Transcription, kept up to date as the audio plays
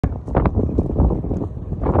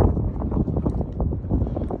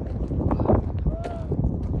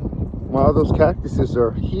Wow, those cactuses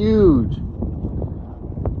are huge.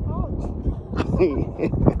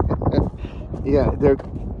 Yeah, they're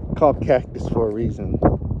called cactus for a reason.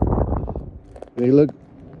 They look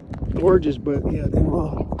gorgeous, but yeah, they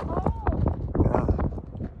will.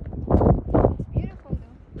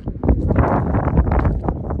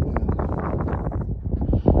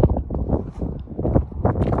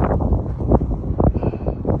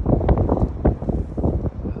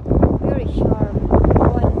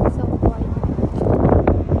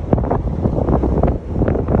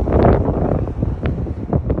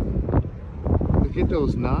 Look at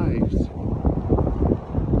those knives.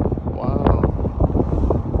 Wow.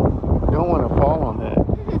 You don't want to fall on that.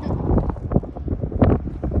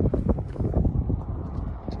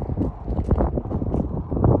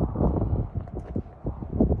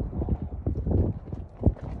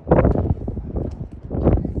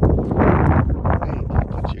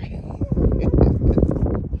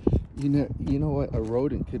 You know what? A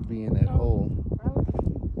rodent could be in that hole.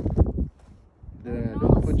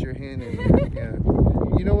 Don't put your hand in there. Yeah.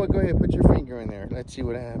 You know what? Go ahead, put your finger in there. Let's see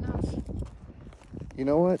what happens. You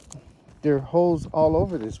know what? There are holes all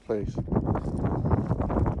over this place. And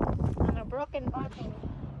a broken bottle.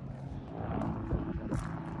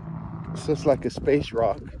 It's just like a space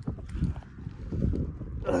rock.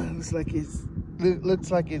 Looks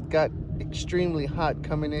like it got extremely hot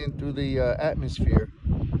coming in through the atmosphere.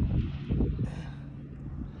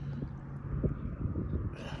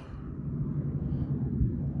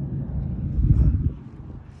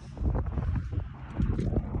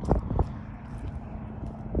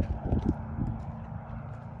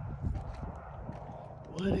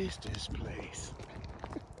 What is this place?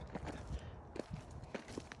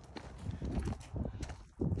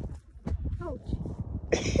 Ouch.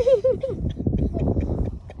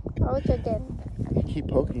 Ouch again. You keep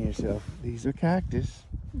poking yourself. These are cactus.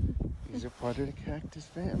 These are part of the cactus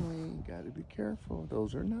family. You gotta be careful.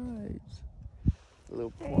 Those are knives. A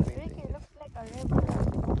little pointy thing. It looks like a river.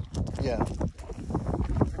 Yeah.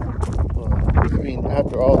 Well, I mean,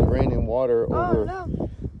 after all the rain and water over. Oh, look.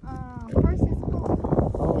 Horse is cool.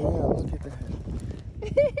 Oh, yeah, look at that.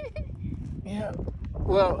 Yeah.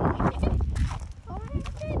 Well,